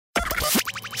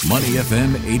Money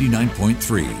FM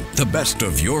 89.3, the best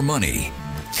of your money.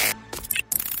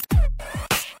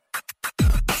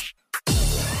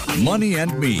 Money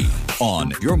and Me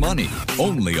on Your Money,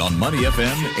 only on Money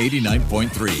FM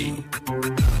 89.3.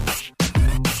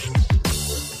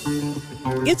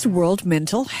 It's World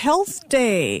Mental Health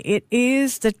Day. It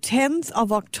is the 10th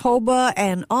of October,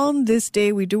 and on this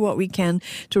day we do what we can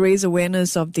to raise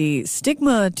awareness of the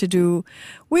stigma to do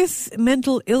with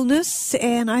mental illness.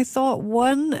 And I thought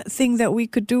one thing that we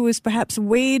could do is perhaps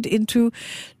wade into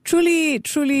truly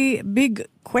big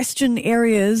question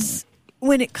areas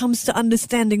when it comes to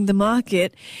understanding the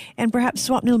market. And perhaps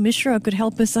Swapnil Mishra could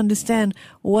help us understand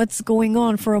what's going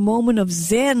on. For a moment of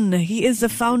Zen, he is the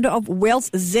founder of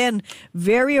Wealth Zen.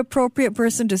 Very appropriate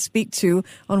person to speak to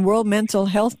on World Mental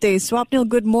Health Day. Swapnil,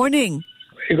 good morning.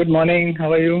 Hey, good morning.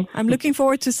 How are you? I'm looking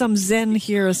forward to some Zen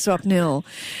here, Swapnil.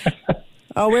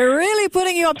 We're really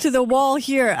putting you up to the wall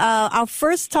here. Our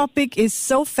first topic is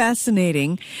so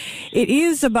fascinating. It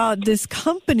is about this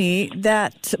company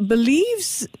that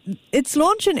believes it's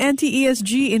launched an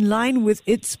anti-ESG in line with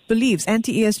its beliefs,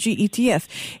 anti-ESG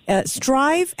ETF.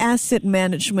 Strive Asset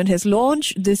Management has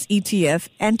launched this ETF,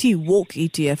 anti-woke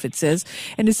ETF, it says.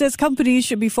 And it says companies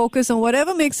should be focused on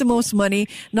whatever makes the most money,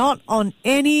 not on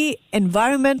any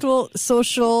environmental,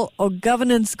 social, or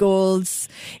governance goals.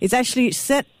 It's actually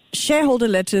set shareholder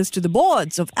letters to the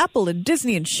boards of Apple and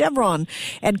Disney and Chevron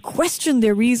and question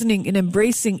their reasoning in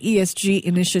embracing ESG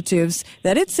initiatives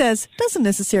that it says doesn't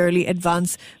necessarily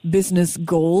advance business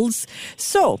goals.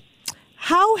 So,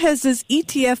 how has this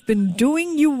ETF been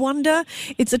doing, you wonder?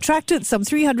 It's attracted some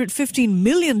 $315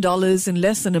 million in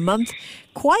less than a month.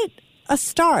 Quite a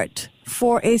start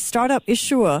for a startup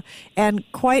issuer, and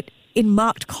quite in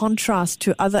marked contrast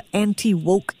to other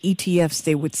anti-woke ETFs,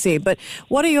 they would say. But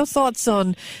what are your thoughts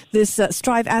on this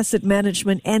Strive Asset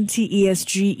Management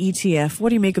anti-ESG ETF? What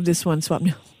do you make of this one,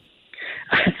 Swapnil?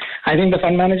 I think the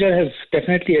fund manager has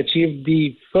definitely achieved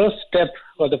the first step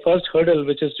or the first hurdle,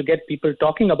 which is to get people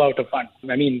talking about a fund.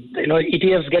 I mean,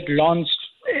 ETFs get launched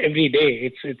every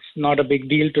day. It's not a big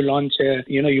deal to launch a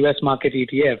US market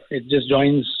ETF. It just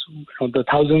joins the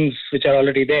thousands which are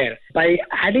already there. By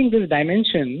adding this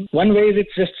dimension, one way is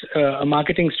it's just a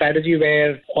marketing strategy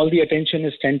where all the attention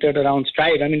is centered around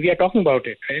Strive. I mean, we are talking about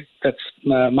it, right?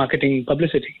 That's marketing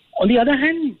publicity. On the other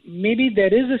hand, maybe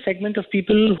there is a segment of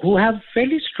people who have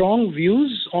fairly strong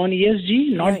views on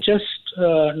ESG, not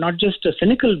just a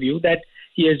cynical view that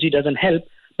ESG doesn't help,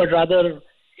 but rather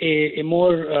a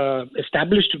more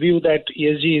established view that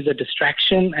ESG is a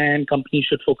distraction and companies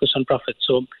should focus on profit.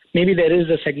 So maybe there is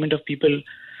a segment of people,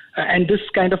 and this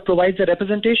kind of provides a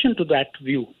representation to that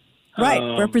view.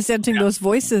 Right, representing those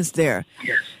voices there.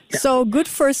 Yes. Yeah. So good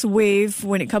first wave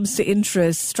when it comes to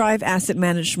interest. Strive Asset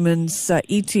Management's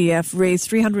ETF raised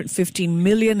 $315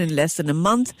 million in less than a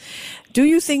month. Do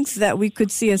you think that we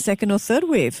could see a second or third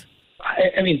wave?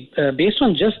 I mean, based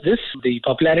on just this, the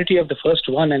popularity of the first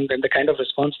one and the kind of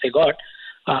response they got,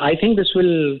 I think this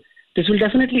will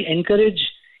definitely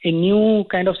encourage a new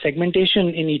kind of segmentation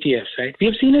in ETFs, right? We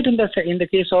have seen it in the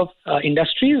case of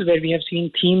industries where we have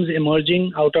seen themes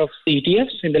emerging out of the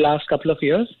ETFs in the last couple of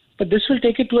years. But this will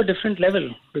take it to a different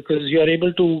level because you are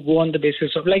able to go on the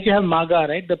basis of, like you have MAGA,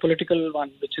 right? The political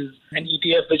one, which is an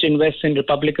ETF which invests in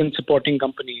Republican supporting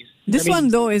companies. This one,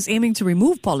 though, is aiming to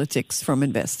remove politics from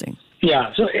investing.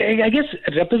 Yeah, so I guess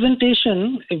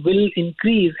representation will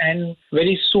increase, and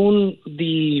very soon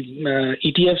the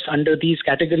ETFs under these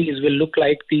categories will look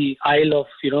like the aisle of,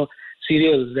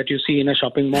 cereals that you see in a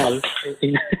shopping mall.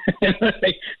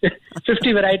 Like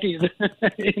 50 varieties.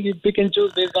 You pick and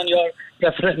choose based on your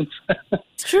preference.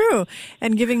 It's true.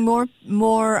 And giving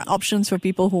more options for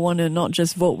people who want to not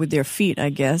just vote with their feet, I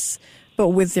guess, but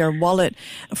with their wallet.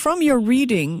 From your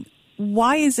reading,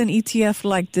 why is an ETF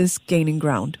like this gaining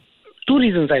ground? Two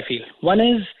reasons, I feel. One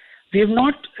is we have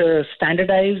not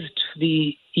standardized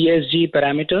the ESG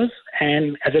parameters,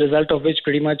 and as a result of which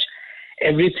pretty much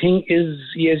everything is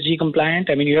ESG compliant.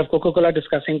 I mean, you have Coca-Cola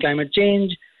discussing climate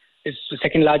change. It's the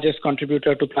second largest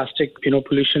contributor to plastic,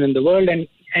 pollution in the world.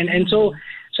 And so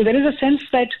there is a sense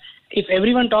that if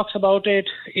everyone talks about it,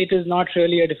 it is not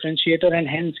really a differentiator, and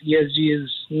hence ESG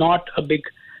is not a big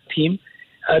theme.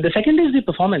 The second is the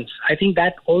performance. I think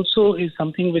that also is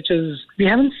something which we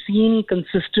haven't seen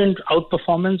consistent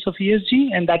outperformance of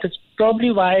ESG, and that is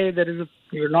probably why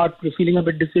we're feeling a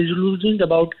bit disillusioned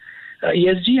about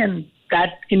ESG, and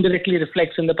that indirectly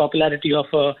reflects in the popularity of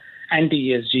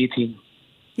anti-ESG theme.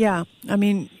 Yeah, I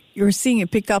mean, you're seeing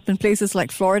it pick up in places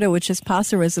like Florida, which has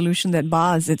passed a resolution that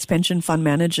bars its pension fund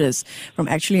managers from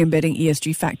actually embedding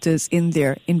ESG factors in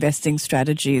their investing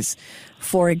strategies,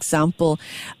 for example.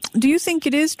 Do you think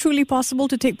it is truly possible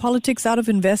to take politics out of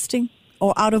investing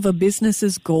or out of a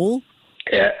business's goal?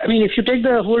 I mean, if you take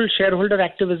the whole shareholder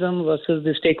activism versus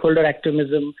the stakeholder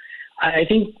activism, I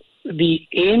think the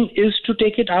aim is to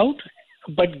take it out.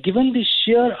 But given the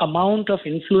sheer amount of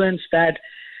influence that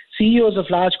CEOs of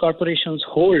large corporations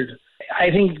hold, I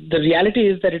think the reality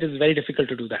is that it is very difficult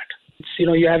to do that.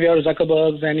 You have your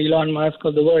Zuckerbergs and Elon Musk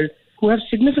of the world who have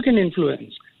significant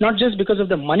influence, not just because of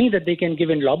the money that they can give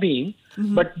in lobbying,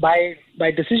 but by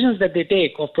decisions that they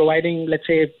take of providing, let's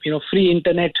say, free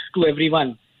internet to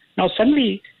everyone. Now,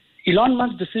 suddenly, Elon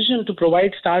Musk's decision to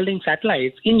provide Starlink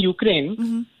satellites in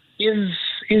Ukraine is,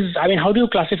 I mean, how do you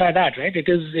classify that, right?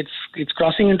 It's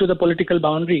crossing into the political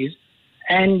boundaries,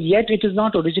 and yet it is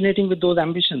not originating with those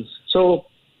ambitions. So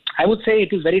I would say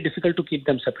it is very difficult to keep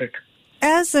them separate.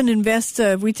 As an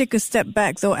investor, if we take a step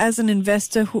back, though, as an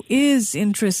investor who is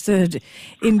interested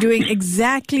in doing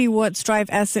exactly what Strive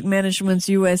Asset Management's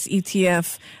US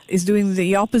ETF is doing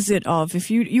the opposite of,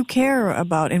 if you care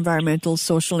about environmental,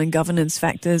 social, and governance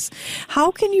factors,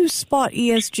 how can you spot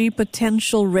ESG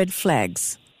potential red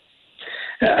flags?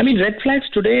 I mean, red flags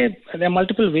today, there are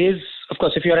multiple ways. Of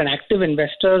course, if you're an active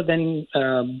investor, then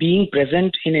being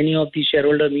present in any of these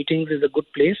shareholder meetings is a good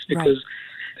place because,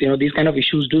 these kind of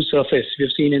issues do surface. We've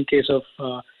seen in case of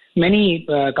many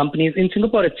companies in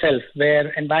Singapore itself where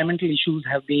environmental issues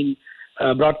have been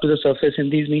brought to the surface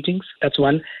in these meetings. That's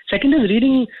one. Second is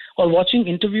reading or watching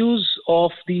interviews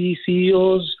of the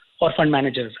CEOs or fund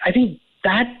managers. I think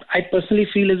that I personally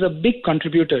feel is a big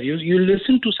contributor. You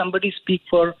listen to somebody speak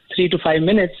for 3 to 5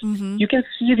 minutes, you can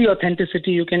see the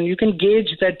authenticity, you can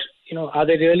gauge that, are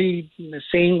they really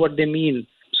saying what they mean?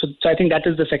 So I think that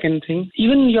is the second thing.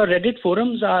 Even your Reddit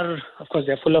forums are, of course,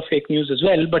 they're full of fake news as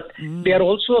well, but they are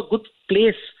also a good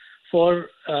place for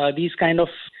these kind of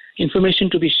information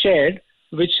to be shared,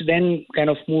 which then kind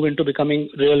of move into becoming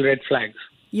real red flags.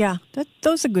 Yeah,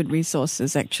 those are good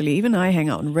resources, actually. Even I hang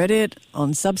out on Reddit,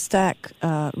 on Substack,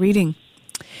 reading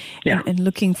and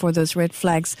looking for those red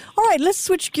flags. All right, let's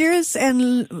switch gears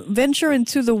and venture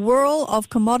into the world of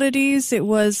commodities. It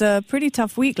was a pretty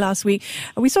tough week last week.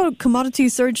 We saw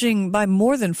commodities surging by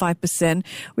more than 5%.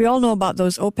 We all know about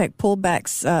those OPEC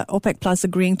pullbacks, OPEC Plus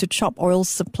agreeing to chop oil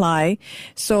supply.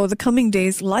 So the coming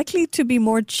days likely to be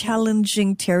more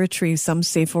challenging territory, some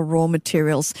say, for raw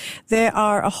materials. There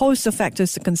are a host of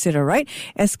factors to consider, right?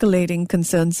 Escalating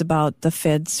concerns about the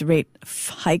Fed's rate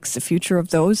hikes, the future of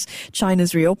those,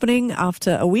 China's reopening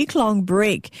after a week-long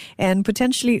break, and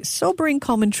potentially sobering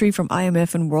commentary from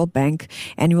IMF and World Bank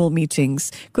annual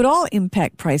meetings could all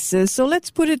impact prices. So let's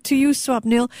put it to you,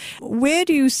 Swapnil. Where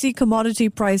do you see commodity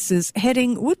prices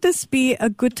heading? Would this be a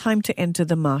good time to enter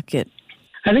the market?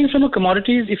 I think from a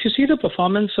commodities, if you see the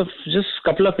performance of just a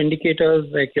couple of indicators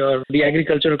like the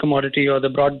agricultural commodity or the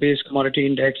broad-based commodity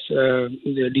index, the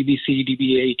DBC,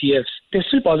 DBA, ETFs, they're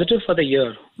still positive for the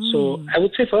year. So I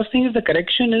would say first thing is the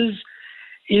correction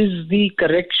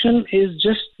is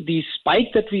just the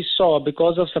spike that we saw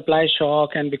because of supply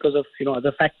shock and because of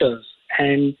other factors,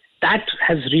 and that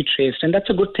has retraced, and that's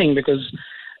a good thing because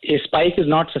a spike is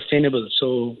not sustainable.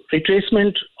 So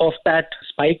retracement of that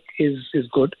spike is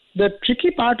good. The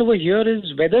tricky part over here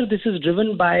is whether this is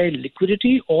driven by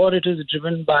liquidity or it is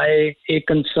driven by a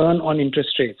concern on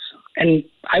interest rates. And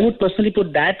I would personally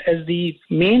put that as the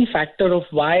main factor of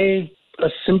why a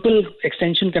simple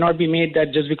extension cannot be made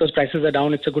that just because prices are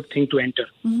down, it's a good thing to enter.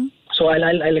 So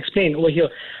I'll explain over here.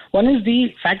 One is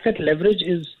the fact that leverage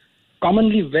is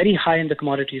commonly very high in the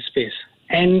commodity space.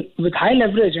 And with high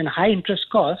leverage and high interest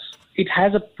costs, it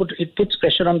puts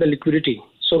pressure on the liquidity.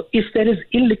 So if there is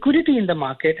illiquidity in the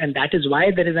market, and that is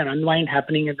why there is an unwind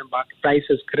happening and the market price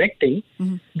is correcting,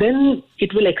 then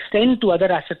it will extend to other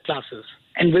asset classes.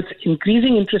 And with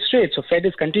increasing interest rates, so Fed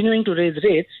is continuing to raise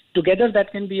rates, together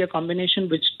that can be a combination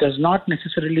which does not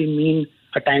necessarily mean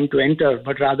a time to enter,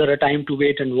 but rather a time to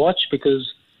wait and watch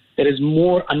because there is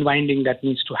more unwinding that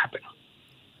needs to happen.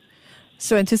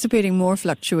 So anticipating more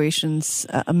fluctuations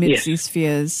amidst these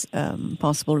fears,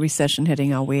 possible recession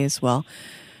heading our way as well.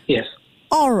 Yes.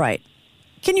 All right.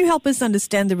 Can you help us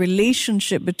understand the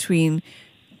relationship between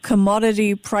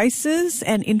commodity prices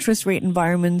and interest rate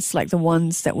environments like the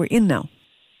ones that we're in now?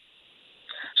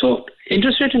 So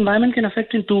interest rate environment can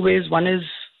affect in two ways. One is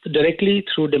directly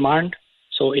through demand.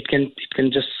 So it can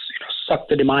just suck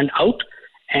the demand out,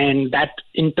 and that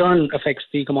in turn affects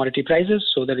the commodity prices.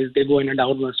 So they go in a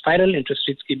downward spiral, interest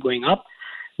rates keep going up,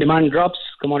 demand drops,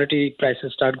 commodity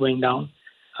prices start going down.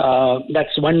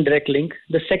 That's one direct link.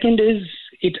 The second is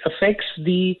it affects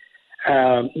the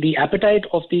appetite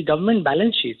of the government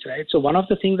balance sheets, right? So one of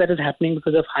the things that is happening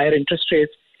because of higher interest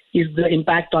rates is the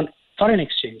impact on foreign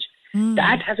exchange.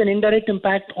 That has an indirect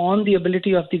impact on the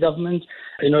ability of the government's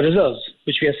reserves,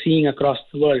 which we are seeing across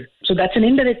the world. So that's an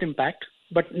indirect impact,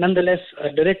 but nonetheless a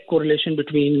direct correlation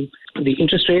between the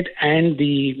interest rate and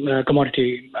the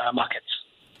commodity markets.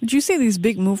 Would you say these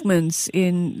big movements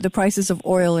in the prices of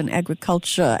oil and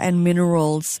agriculture and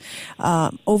minerals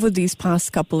over these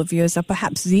past couple of years are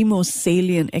perhaps the most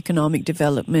salient economic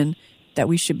development that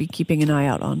we should be keeping an eye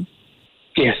out on?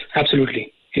 Yes,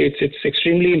 absolutely. It's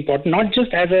extremely important, not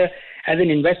just as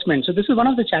an investment. So this is one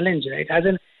of the challenges, right?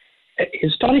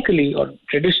 Historically or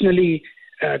traditionally,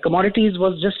 commodities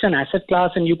was just an asset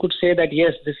class, and you could say that,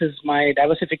 yes, this is my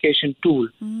diversification tool.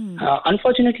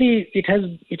 Unfortunately, it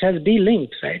has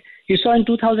de-linked, right? You saw in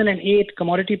 2008,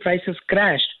 commodity prices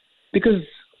crashed because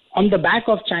on the back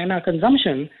of China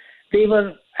consumption, they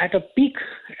were at a peak,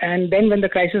 and then when the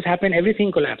crisis happened,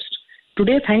 everything collapsed.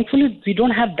 Today, thankfully, we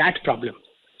don't have that problem.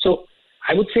 So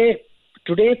I would say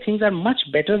today things are much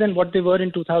better than what they were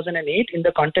in 2008 in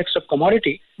the context of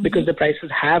commodity because the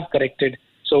prices have corrected.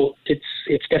 So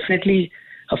it's definitely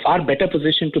a far better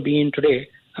position to be in today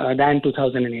than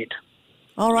 2008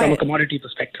 All right. from a commodity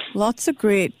perspective. Lots of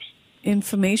great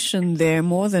information there,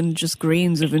 more than just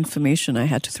grains of information. I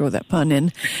had to throw that pun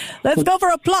in. Let's go for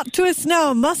a plot twist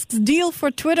now. Musk's deal for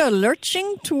Twitter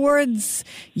lurching towards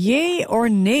yay or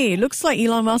nay. Looks like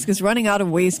Elon Musk is running out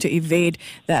of ways to evade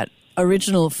that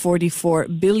original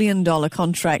 $44 billion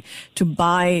contract to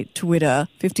buy Twitter,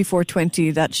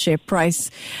 $54.20, that share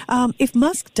price. If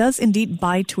Musk does indeed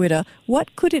buy Twitter,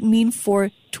 what could it mean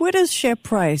for Twitter's share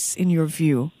price in your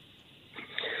view?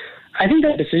 I think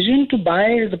the decision to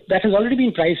buy that has already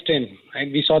been priced in. Right?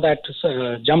 We saw that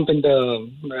jump in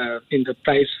the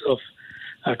price of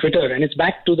Twitter, and it's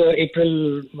back to the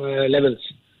April levels.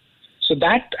 So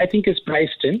that I think is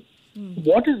priced in.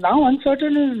 What is now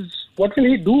uncertain is what will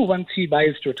he do once he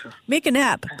buys Twitter? Make an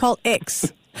app called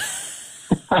X.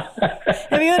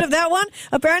 Have you heard of that one?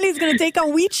 Apparently, it's going to take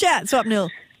on WeChat, Swapnil.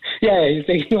 Yeah, he's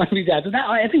taking on WeChat. So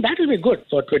I think that will be good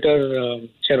for Twitter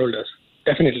shareholders.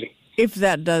 Definitely. If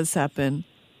that does happen.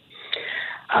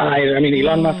 I mean,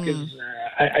 Elon Musk is...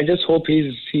 I just hope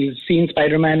he's seen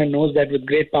Spider-Man and knows that with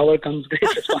great power comes great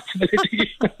responsibility.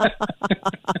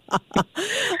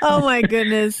 Oh, my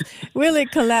goodness. Will it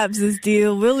collapse, this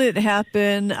deal? Will it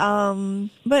happen?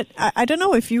 But I don't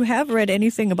know if you have read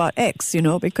anything about X,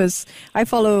 because I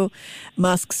follow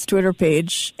Musk's Twitter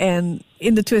page, and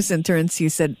in the twists and turns, he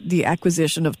said the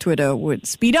acquisition of Twitter would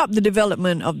speed up the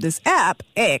development of this app,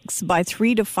 X, by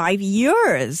 3 to 5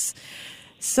 years.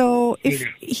 So if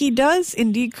he does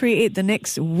indeed create the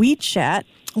next WeChat,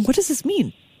 what does this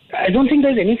mean? I don't think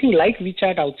there's anything like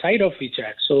WeChat outside of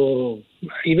WeChat. So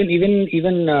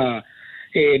even a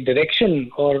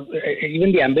direction or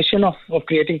even the ambition of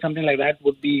creating something like that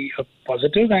would be a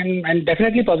positive and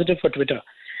definitely positive for Twitter.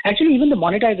 Actually, even the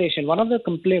monetization, one of the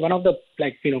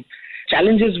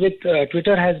challenges with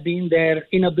Twitter has been their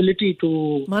inability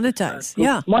to monetize.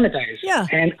 Monetize. Yeah.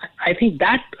 And I think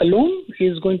that alone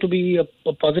is going to be a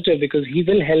positive because he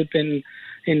will help in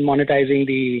monetizing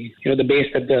the base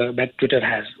that Twitter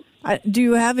has. Do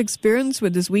you have experience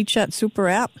with this WeChat super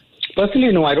app?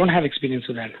 Personally, no, I don't have experience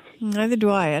with that. Neither do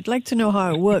I. I'd like to know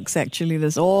how it works, actually,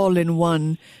 this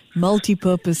all-in-one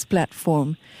multi-purpose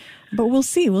platform. But we'll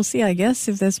see. We'll see, I guess,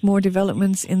 if there's more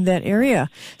developments in that area.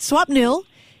 Swapnil,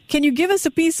 can you give us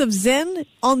a piece of zen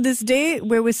on this day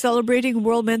where we're celebrating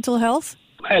World Mental Health?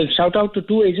 I'll shout out to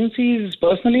two agencies.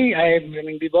 Personally,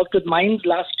 we worked with Minds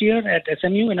last year at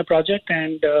SMU in a project,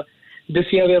 and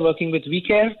this year we're working with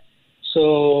WeCare.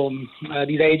 So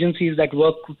these are agencies that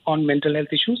work on mental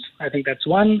health issues. I think that's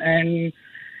one. And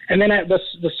then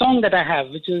the song that I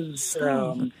have, which is...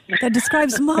 that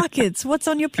describes markets. What's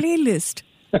on your playlist?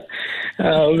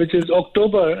 Which is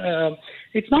October.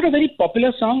 It's not a very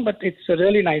popular song, but it's a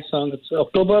really nice song. It's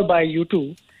October by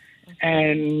U2.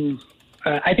 And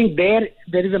I think there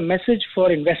is a message for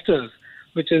investors,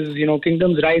 which is,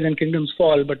 kingdoms rise and kingdoms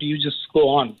fall, but you just go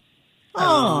on.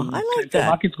 Oh, I like that. The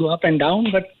markets go up and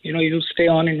down, but, you stay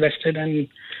on invested and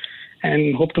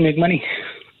hope to make money.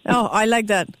 Oh, I like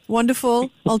that. Wonderful.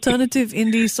 Alternative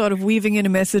indie sort of weaving in a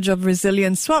message of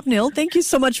resilience. Swapnil, thank you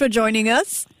so much for joining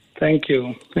us. Thank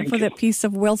you. For that piece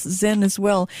of Wealth Zen as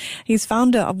well. He's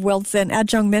founder of Wealth Zen,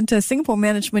 adjunct mentor, Singapore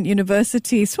Management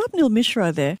University. Swapnil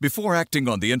Mishra there. Before acting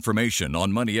on the information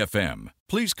on Money FM,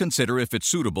 please consider if it's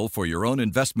suitable for your own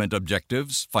investment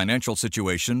objectives, financial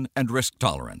situation, and risk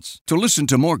tolerance. To listen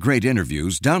to more great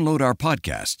interviews, download our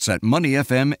podcasts at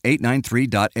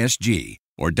moneyfm893.sg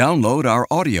or download our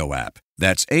audio app.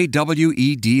 That's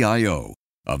AWEDIO.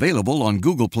 Available on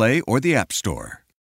Google Play or the App Store.